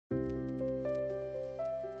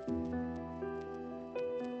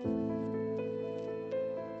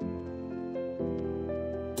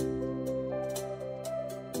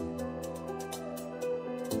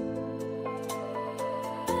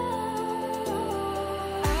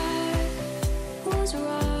was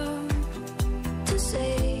wrong to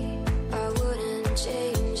say I wouldn't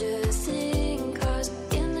change a thing, 'cause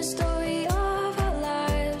in the story of our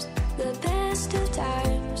lives, the best of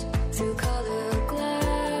times through color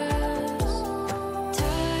glass,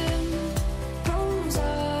 time rolls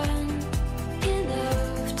on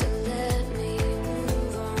enough to let me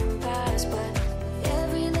move on past, but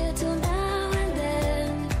every little now and then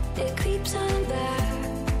it creeps on back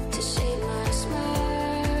to shade my smile.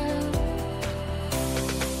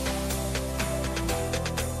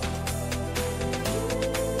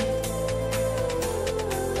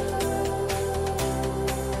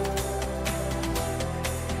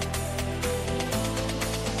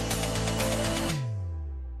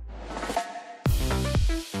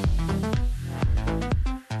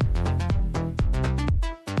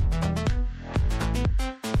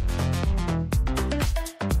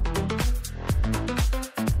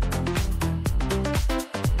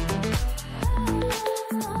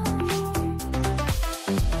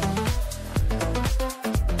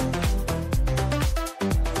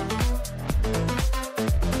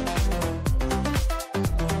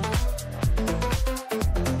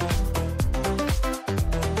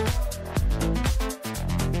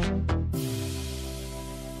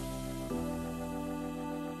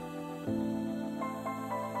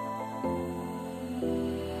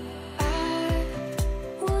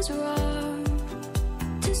 Was wrong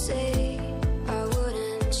to say I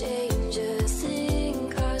wouldn't change a thing,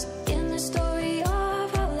 'cause in the story of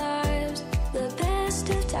our lives, the best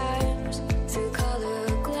of times through color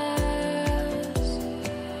glass,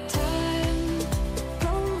 time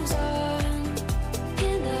rolls on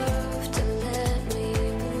enough to let me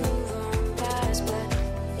move on past, but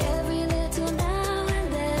every little now and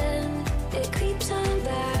then it creeps on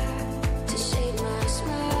back to shade my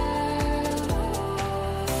smile.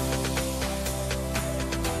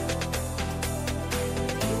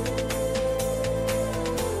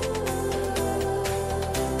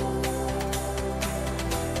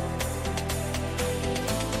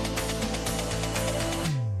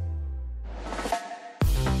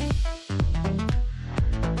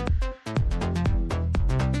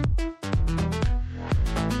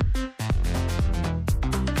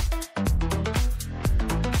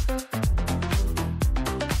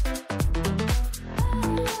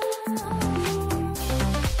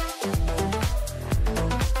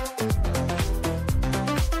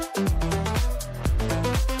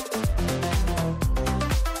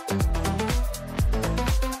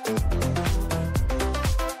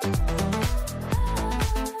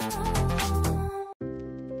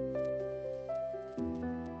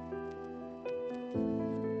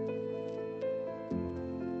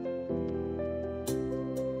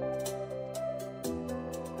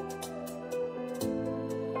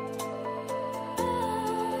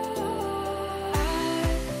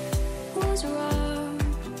 Was wrong